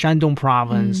Shandong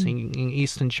Province in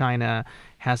eastern China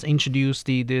has introduced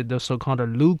the so-called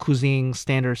Lu cuisine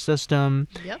standard system.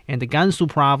 Yep. And the Gansu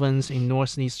province in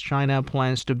northeast China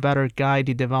plans to better guide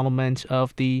the development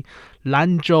of the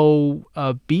Lanzhou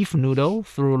beef noodle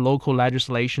through local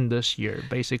legislation this year.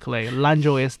 Basically,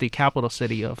 Lanzhou is the capital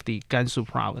city of the Gansu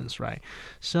province, right?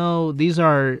 So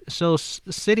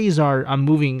cities are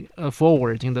moving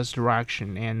forward in this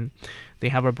direction, and they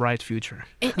have a bright future.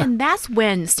 And that's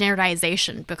when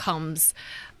standardization becomes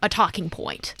a talking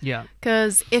point. Yeah.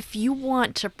 Because if you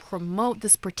want to promote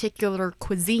this particular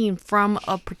cuisine from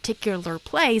a particular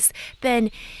place, then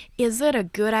is it a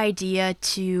good idea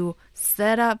to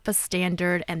set up a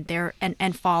standard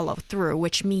and follow through?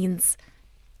 Which means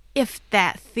if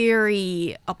that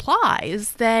theory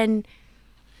applies, then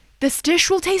this dish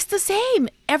will taste the same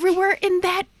everywhere in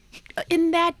that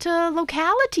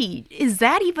locality. Is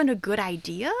that even a good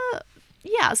idea?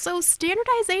 Yeah, so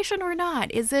standardization or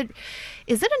not, is it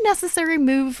a necessary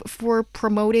move for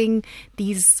promoting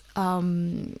these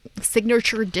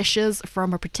signature dishes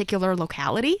from a particular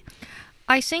locality?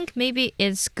 I think maybe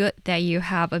it's good that you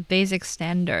have a basic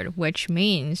standard, which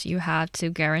means you have to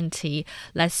guarantee,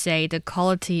 let's say, the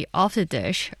quality of the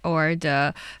dish or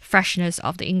the freshness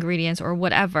of the ingredients or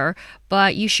whatever.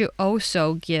 But you should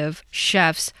also give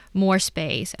chefs more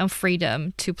space and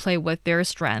freedom to play with their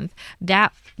strength.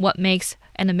 That's what makes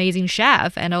an amazing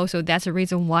chef, and also that's the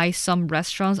reason why some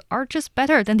restaurants are just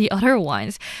better than the other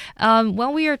ones.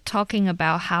 When we are talking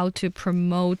about how to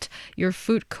promote your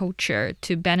food culture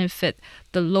to benefit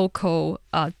the local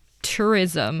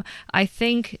tourism, I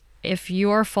think if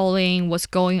you're following what's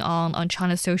going on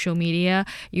China's social media,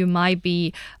 you might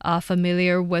be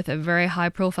familiar with a very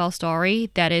high-profile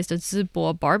story that is the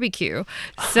Zibo barbecue.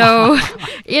 So,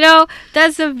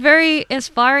 that's a very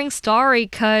inspiring story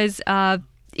because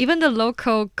even the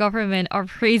local government are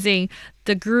praising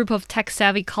the group of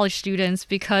tech-savvy college students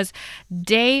because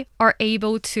they are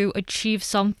able to achieve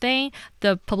something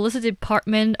the publicity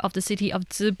department of the city of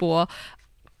Zibo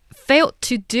failed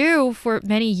to do for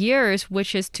many years,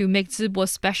 which is to make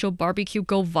Zibo's special barbecue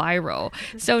go viral.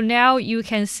 So now you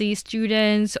can see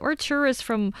students or tourists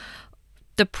from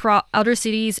other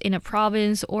cities in a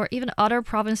province or even other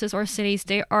provinces or cities,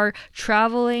 they are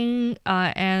traveling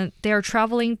and they are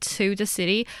traveling to the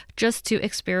city just to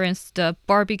experience the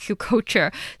barbecue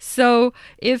culture. So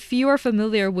if you are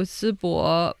familiar with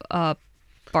Zibo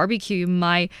barbecue, you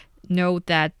might know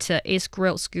that its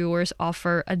grilled skewers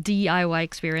offer a DIY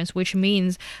experience, which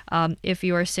means if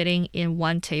you are sitting in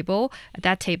one table,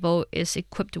 that table is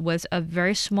equipped with a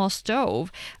very small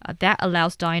stove that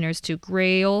allows diners to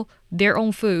grill their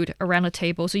own food around the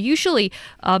table. So usually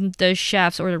the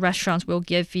chefs or the restaurants will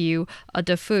give you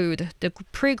the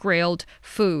pre-grilled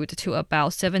food to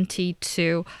about 70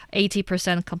 to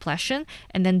 80% completion,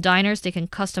 and then diners, they can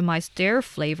customize their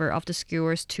flavor of the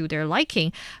skewers to their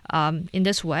liking. In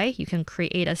this way, you can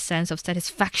create a sense of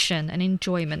satisfaction and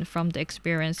enjoyment from the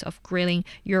experience of grilling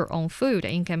your own food,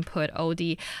 and you can put all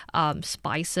the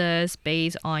spices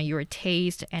based on your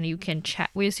taste, and you can chat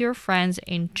with your friends,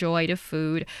 enjoy the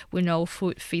food. We know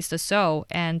food feeds the soul,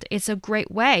 and it's a great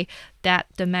way that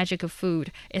the magic of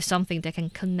food is something that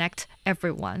can connect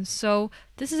everyone. So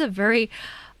this is a very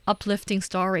uplifting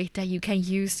story that you can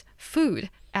use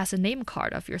food as a name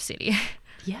card of your city.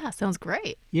 Yeah, sounds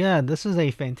great. Yeah, this is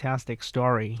a fantastic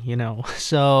story,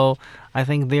 So I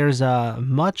think there's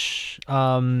much,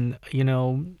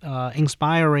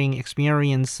 inspiring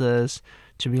experiences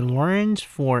to be learned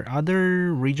for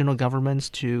other regional governments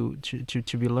to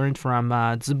be learned from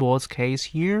Zibo's case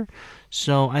here.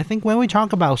 So I think when we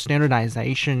talk about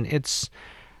standardization, it's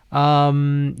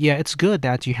good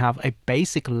that you have a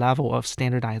basic level of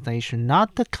standardization,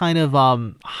 not the kind of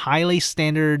highly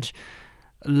standard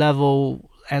level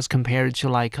as compared to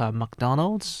like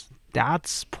McDonald's.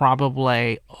 That's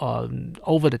probably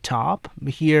over the top.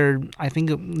 Here, I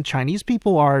think Chinese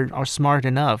people are smart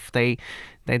enough. They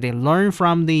learn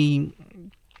from the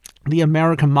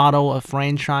American model of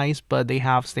franchise, but they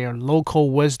have their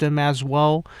local wisdom as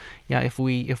well. Yeah, if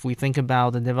we think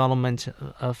about the development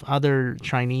of other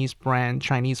Chinese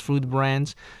food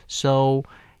brands, so.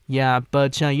 Yeah,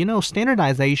 but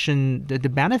standardization, the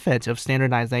benefit of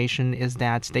standardization is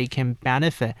that they can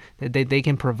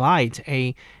provide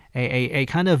a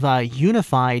kind of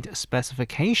unified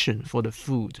specification for the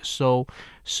food. So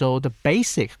the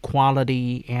basic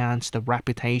quality and the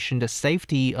reputation, the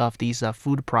safety of these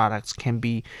food products can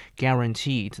be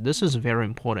guaranteed. This is very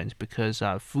important because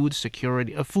food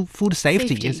security, food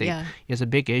safety is a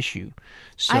big issue.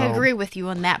 So, I agree with you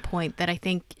on that point, that I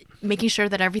think making sure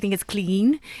that everything is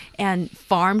clean and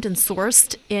farmed and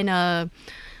sourced in a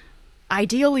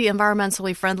ideally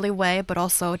environmentally friendly way, but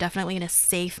also definitely in a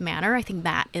safe manner. I think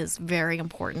that is very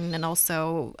important. And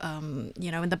also,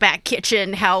 in the back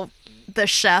kitchen, how the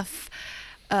chef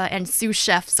and sous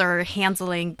chefs are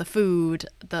handling the food,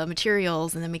 the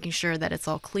materials, and then making sure that it's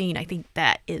all clean. I think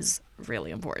that is really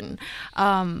important.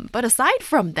 But aside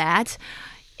from that,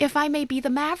 if I may be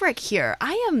the maverick here,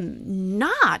 I am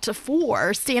not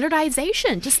for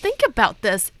standardization. Just think about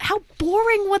this. How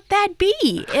boring would that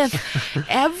be if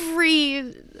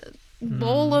every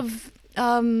bowl of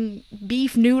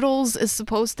beef noodles is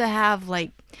supposed to have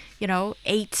 8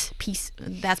 pieces?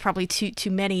 That's probably too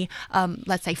many.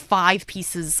 Let's say 5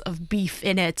 pieces of beef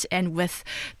in it, and with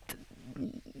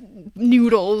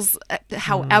noodles,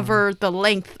 however the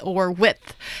length or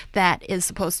width that is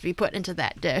supposed to be put into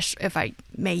that dish, if I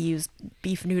may use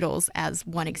beef noodles as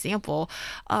one example.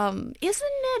 Isn't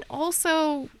it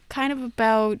also kind of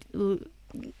about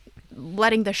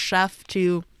letting the chef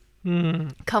to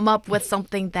come up with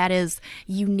something that is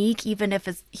unique, even if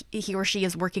he or she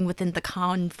is working within the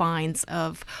confines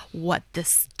of what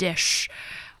this dish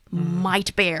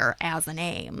might bear as a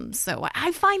name? So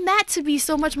I find that to be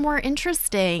so much more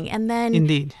interesting. And then,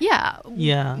 indeed, yeah.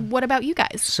 What about you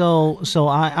guys? So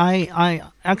I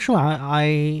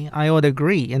would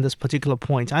agree in this particular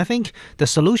point. I think the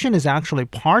solution is actually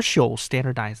partial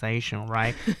standardization,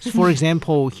 right? So for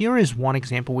example, here is one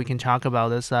example we can talk about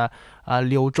this.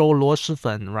 Liuzhou 螺蛳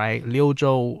粉, right?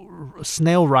 Liuzhou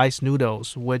snail rice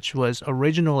noodles, which was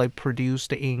originally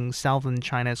produced in southern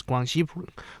China's Guangxi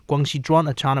Zhuang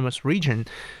Autonomous Region.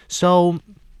 So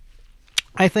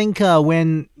I think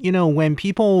when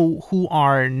people who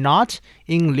are not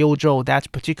in Liuzhou,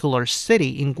 that particular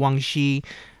city in Guangxi,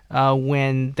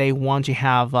 when they want to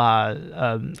have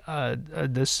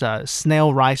this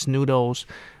snail rice noodles,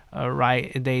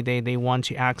 right, they want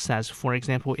to access. For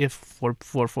example, if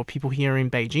for people here in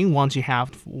Beijing want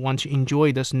to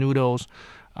enjoy this noodles,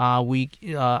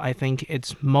 I think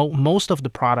it's most of the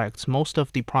products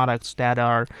that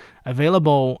are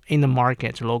available in the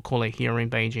market locally here in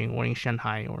Beijing or in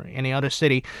Shanghai or any other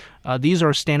city, these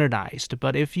are standardized.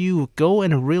 But if you go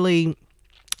and really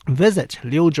visit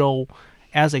Liuzhou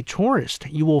as a tourist,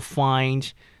 you will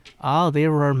find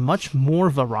there are much more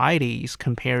varieties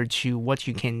compared to what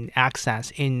you can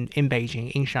access in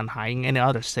Beijing, in Shanghai, and in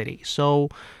other cities. So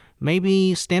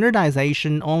maybe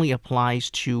standardization only applies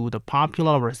to the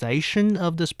popularization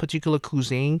of this particular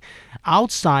cuisine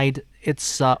outside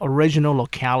its original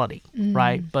locality,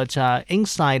 right? But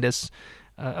inside this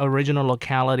original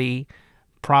locality,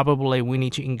 probably we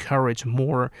need to encourage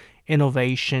more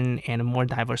innovation and more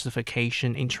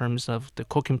diversification in terms of the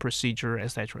cooking procedure,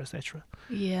 etc., etc.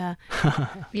 Yeah.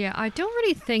 Yeah, I don't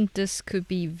really think this could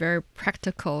be very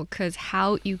practical because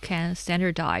how you can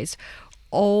standardize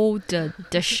all the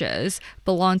dishes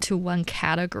belong to one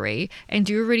category, and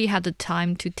do you really have the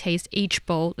time to taste each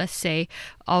bowl, let's say,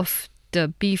 of the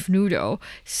beef noodle?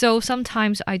 So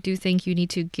sometimes I do think you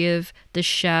need to give the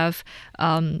chef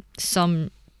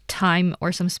some time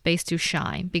or some space to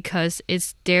shine because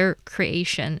it's their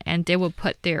creation and they will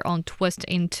put their own twist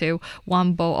into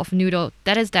one bowl of noodle.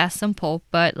 That is that simple,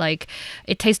 but like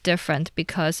it tastes different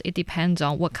because it depends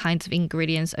on what kinds of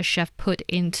ingredients a chef put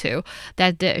into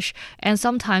that dish. And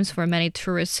sometimes for many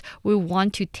tourists, we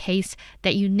want to taste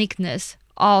that uniqueness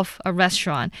of a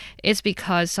restaurant. It's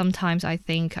because sometimes I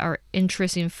think our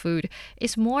interest in food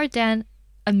is more than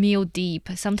a meal deep.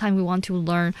 Sometimes we want to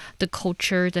learn the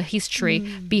culture, the history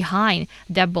behind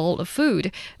that bowl of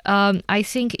food. I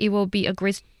think it will be a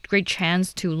great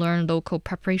chance to learn local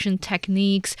preparation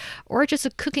techniques or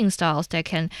just cooking styles that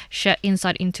can shed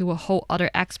insight into a whole other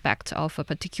aspect of a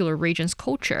particular region's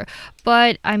culture.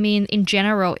 But I mean, in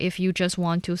general, if you just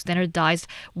want to standardize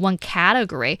one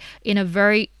category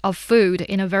of food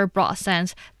in a very broad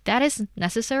sense, that is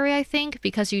necessary, I think,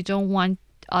 because you don't want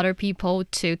other people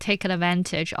to take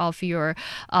advantage of your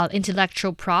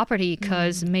intellectual property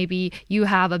because maybe you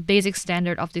have a basic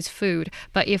standard of this food,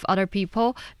 but if other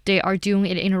people, they are doing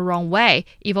it in a wrong way,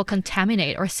 it will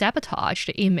contaminate or sabotage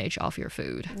the image of your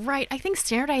food. Right. I think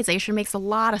standardization makes a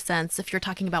lot of sense if you're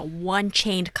talking about one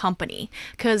chained company,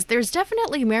 because there's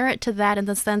definitely merit to that in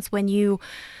the sense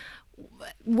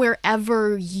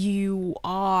wherever you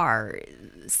are,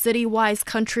 city-wise,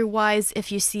 country-wise,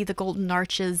 if you see the Golden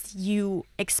Arches, you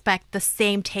expect the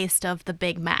same taste of the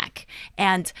Big Mac.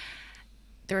 And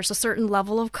there's a certain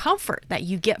level of comfort that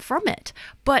you get from it.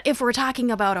 But if we're talking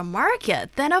about a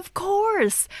market, then of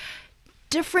course,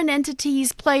 different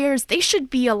entities, players, they should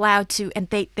be allowed to, and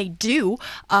they do,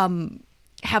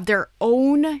 have their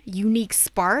own unique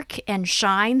spark and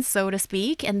shine, so to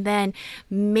speak, and then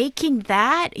making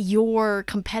that your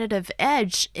competitive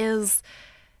edge is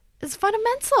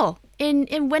fundamental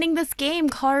in winning this game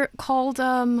called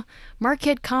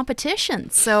market competition.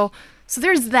 So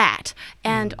there's that.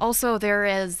 And also there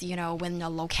is, when a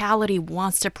locality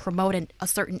wants to promote a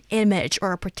certain image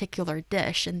or a particular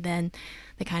dish, and then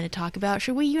they kind of talk about,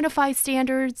 should we unify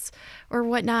standards or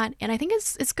whatnot? And I think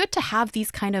it's good to have these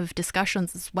kind of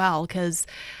discussions as well, because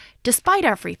despite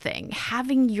everything,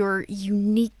 having your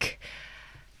unique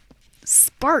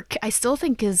spark, I still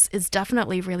think is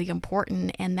definitely really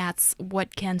important, and that's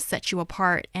what can set you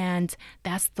apart, and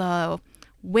that's the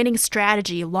winning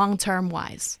strategy long-term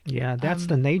wise. Yeah, that's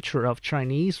the nature of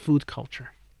Chinese food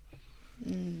culture.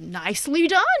 Nicely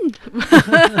done.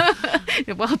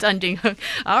 Well done, Ding Heng.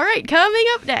 All right, coming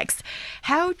up next,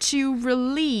 how to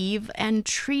relieve and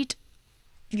treat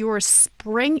your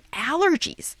spring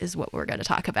allergies is what we're going to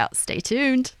talk about. Stay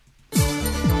tuned.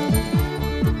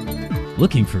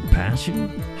 Looking for passion?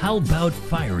 How about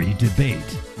fiery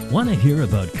debate? Want to hear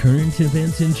about current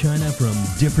events in China from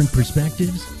different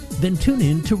perspectives? Then tune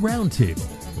in to Roundtable,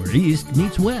 where East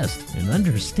meets West and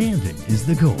understanding is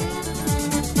the goal.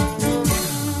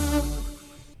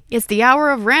 It's the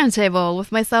hour of Roundtable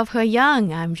with myself,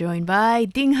 Heyang. I'm joined by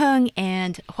Ding Heng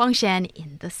and Huang Shan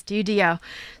in the studio.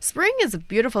 Spring is a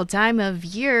beautiful time of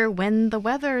year when the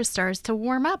weather starts to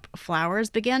warm up, flowers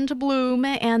begin to bloom,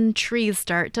 and trees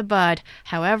start to bud.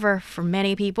 However, for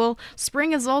many people,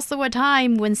 spring is also a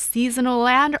time when seasonal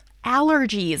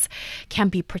allergies can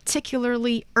be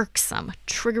particularly irksome,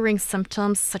 triggering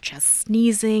symptoms such as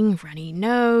sneezing, runny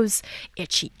nose,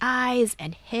 itchy eyes,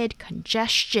 and head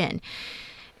congestion.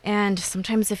 And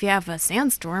sometimes if you have a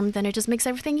sandstorm, then it just makes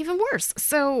everything even worse.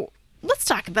 So let's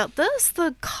talk about this,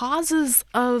 the causes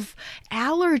of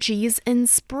allergies in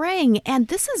spring. And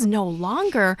this is no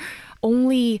longer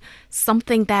only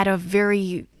something that a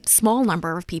very small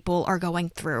number of people are going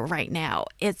through right now.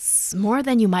 It's more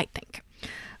than you might think.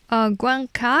 Guan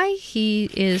Kai, he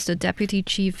is the deputy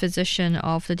chief physician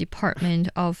of the Department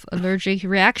of Allergic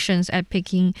Reactions at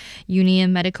Peking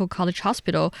Union Medical College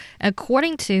Hospital.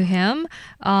 According to him,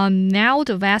 now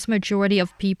the vast majority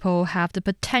of people have the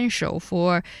potential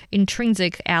for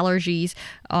intrinsic allergies,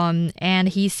 and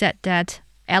he said that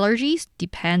allergies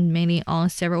depend mainly on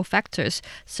several factors,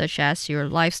 such as your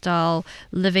lifestyle,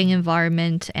 living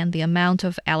environment, and the amount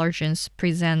of allergens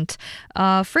present.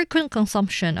 Frequent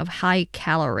consumption of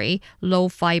high-calorie,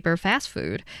 low-fiber fast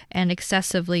food, and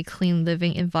excessively clean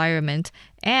living environment,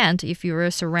 and if you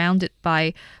are surrounded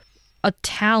by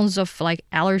tons of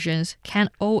allergens, can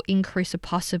all increase the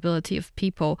possibility of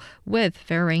people with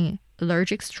varying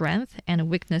allergic strength and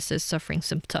weaknesses suffering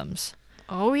symptoms.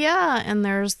 Oh, yeah, and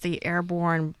there's the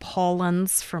airborne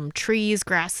pollens from trees,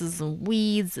 grasses, and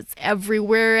weeds. It's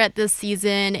everywhere at this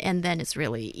season, and then it's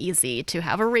really easy to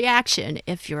have a reaction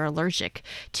if you're allergic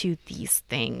to these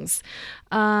things.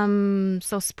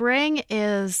 So spring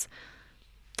is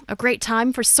a great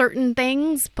time for certain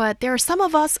things, but there are some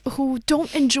of us who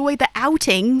don't enjoy the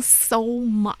outings so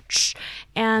much.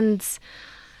 And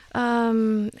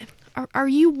Are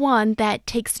you one that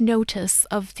takes notice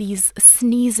of these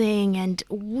sneezing and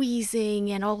wheezing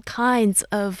and all kinds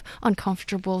of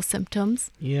uncomfortable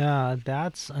symptoms? Yeah,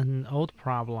 that's an old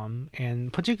problem.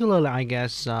 And particularly, I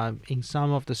guess, in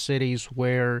some of the cities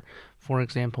where, for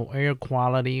example, air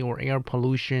quality or air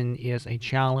pollution is a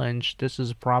challenge, this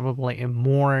is probably a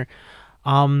more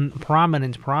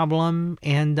prominent problem.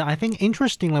 And I think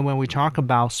interestingly, when we talk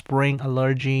about spring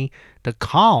allergy, the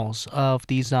cause of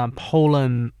these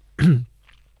pollen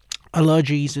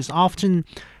allergies is often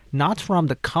not from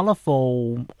the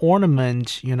colorful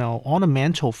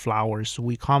ornamental flowers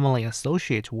we commonly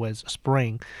associate with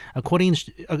spring. According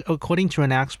to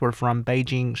an expert from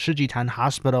Beijing Shijitan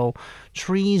Hospital,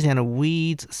 trees and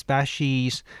weeds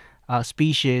species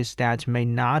that may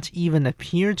not even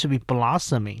appear to be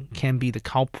blossoming can be the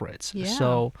culprits.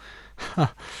 Yeah.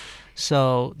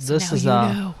 So this is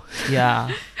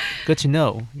yeah, good to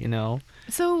know.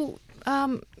 So,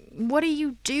 what do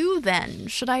you do then?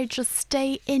 Should I just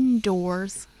stay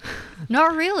indoors?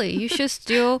 Not really. You should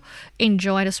still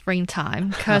enjoy the springtime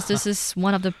because this is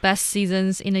one of the best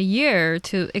seasons in a year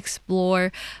to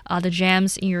explore the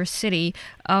gems in your city.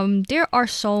 There are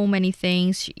so many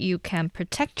things you can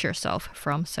protect yourself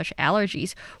from such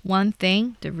allergies. One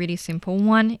thing, the really simple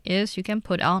one, is you can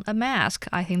put on a mask.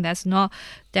 I think that's not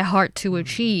that hard to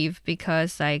achieve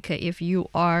because if you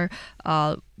are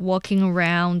walking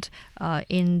around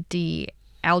in the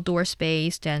outdoor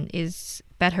space, then it's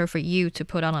better for you to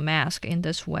put on a mask in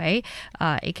this way.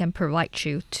 It can prevent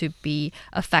you to be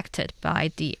affected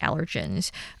by the allergens.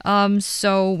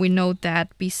 So we know that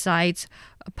besides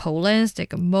pollens,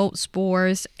 like mold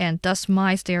spores and dust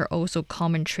mites, they are also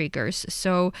common triggers.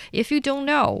 So if you don't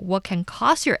know what can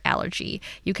cause your allergy,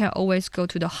 you can always go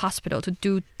to the hospital to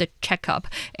do the checkup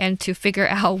and to figure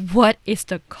out what is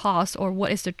the cause or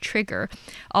what is the trigger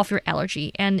of your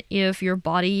allergy. And if your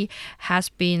body has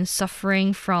been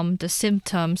suffering from the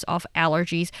symptoms of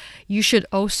allergies, you should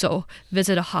also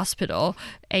visit a hospital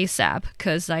ASAP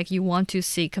because you want to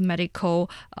seek medical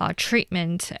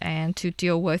treatment and to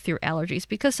deal with your allergies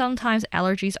because sometimes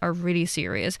allergies are really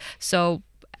serious. So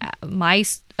my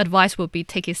advice would be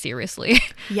take it seriously.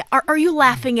 Yeah. Are you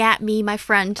laughing at me, my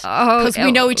friend? Because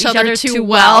we know each other too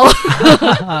well.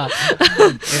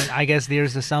 I guess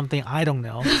there's something I don't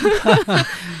know.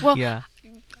 Well, yeah.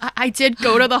 I did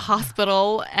go to the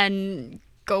hospital and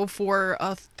go for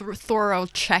a thorough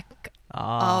checkup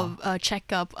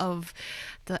of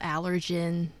the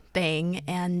allergen thing,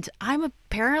 and I'm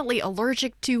apparently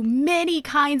allergic to many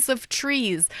kinds of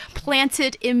trees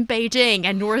planted in Beijing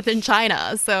and northern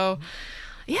China. So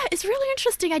yeah, it's really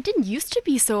interesting. I didn't used to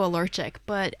be so allergic,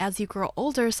 but as you grow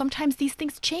older, sometimes these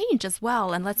things change as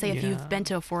well. And let's say if you've been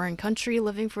to a foreign country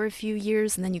living for a few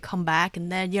years and then you come back and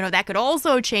then, that could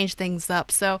also change things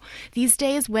up. So these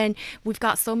days when we've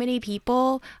got so many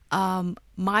people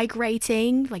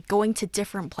migrating, going to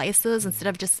different places instead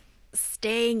of just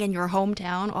staying in your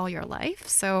hometown all your life.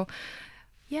 So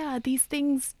yeah, these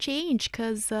things change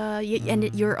because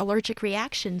and your allergic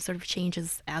reaction sort of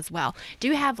changes as well. Do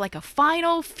you have a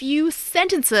final few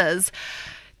sentences,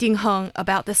 Ding Heng,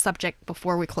 about this subject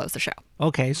before we close the show?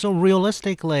 Okay, so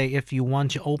realistically, if you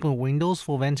want to open windows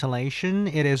for ventilation,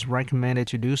 it is recommended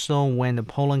to do so when the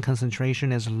pollen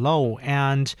concentration is low.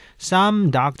 And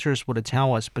some doctors would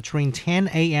tell us between 10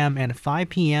 a.m. and 5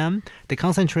 p.m., the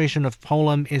concentration of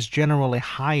pollen is generally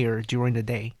higher during the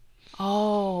day.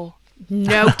 Oh,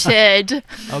 noted.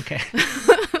 Okay.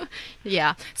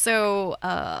 Yeah. So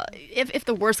if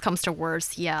the worst comes to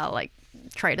worst,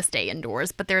 try to stay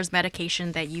indoors. But there's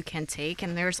medication that you can take,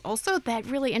 and there's also that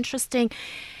really interesting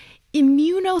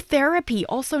immunotherapy,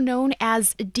 also known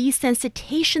as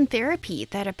desensitization therapy,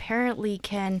 that apparently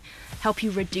can help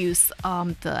you reduce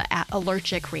the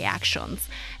allergic reactions.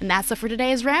 And that's it for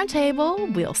today's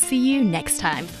Roundtable. We'll see you next time.